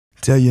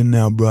Tell you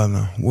now,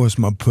 brother, what's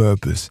my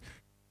purpose?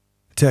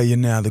 Tell you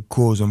now the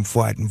cause I'm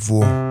fighting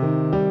for.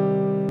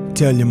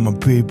 Tell you, my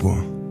people,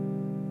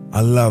 I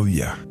love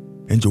you,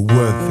 and you're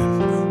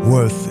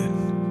worth it.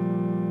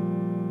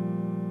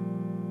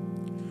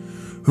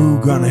 Who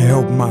gonna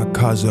help my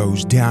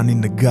cuzzo's down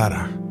in the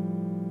gutter?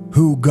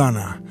 Who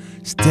gonna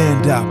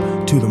stand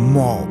up to the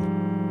mob?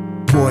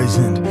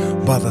 Poisoned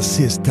by the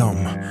system,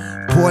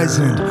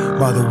 poisoned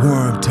by the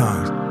worm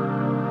tongues.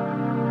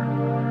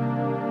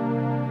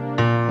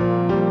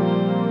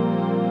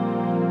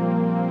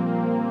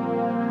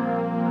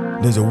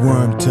 There's a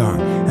worm tongue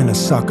and a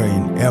sucker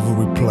in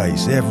every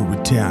place, every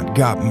town.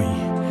 Got me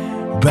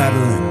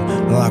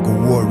battling like a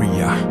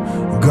warrior.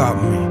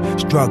 Got me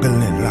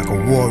struggling like a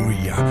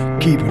warrior.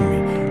 Keeping me,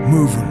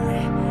 moving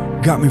me.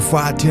 Got me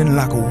fighting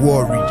like a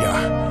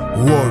warrior.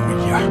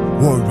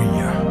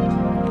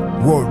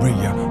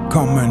 Warrior,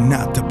 coming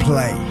out to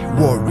play.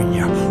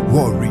 Warrior.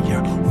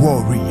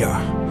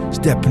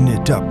 Stepping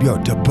it up your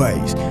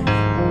base.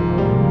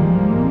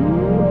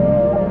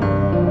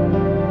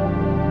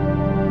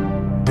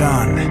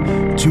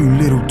 Done too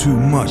little, too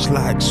much,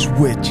 like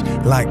switch,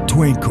 like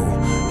twinkle,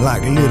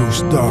 like little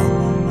star.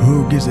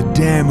 Who gives a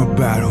damn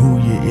about who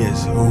you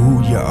is or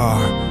who you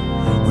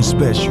are? When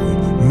special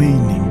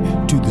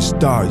meaning to the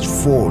stars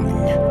falling,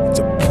 it's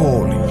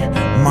appalling.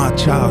 My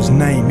child's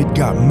name, it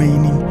got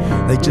meaning,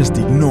 they just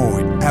ignore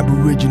it.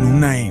 Aboriginal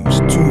names,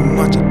 too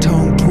much a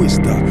tongue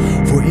twister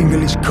for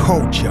English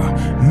culture.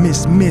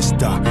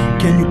 Mister,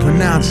 can you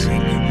pronounce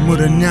it?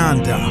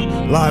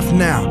 Murananda, life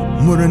now.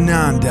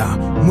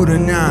 Murananda.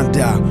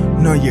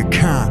 No, you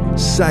can't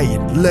say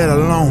it, let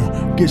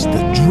alone get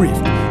the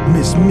drift.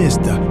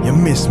 Mister, you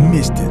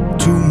missed it.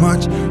 Too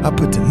much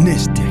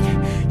opportunistic.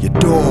 Your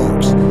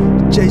dogs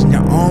chasing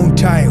your own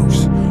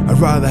tails. I'd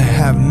rather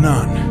have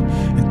none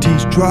and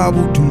teach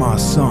tribal to my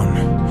son.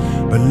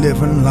 But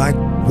living like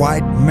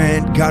white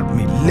man got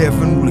me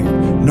living with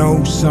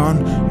no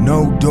son,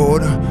 no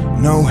daughter,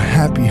 no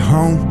happy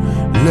home.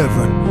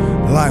 Living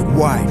like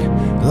white,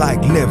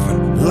 like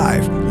living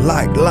life,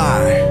 like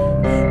lie.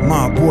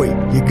 My boy,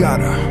 you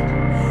gotta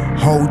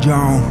hold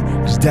on,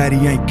 cause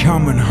daddy ain't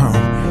coming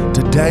home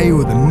today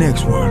or the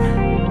next one.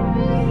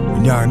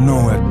 And y'all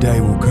know that day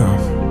will come.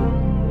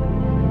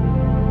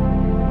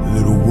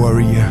 Little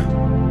warrior,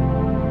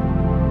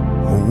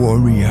 a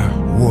warrior,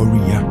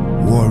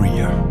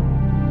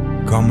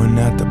 coming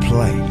out to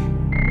play.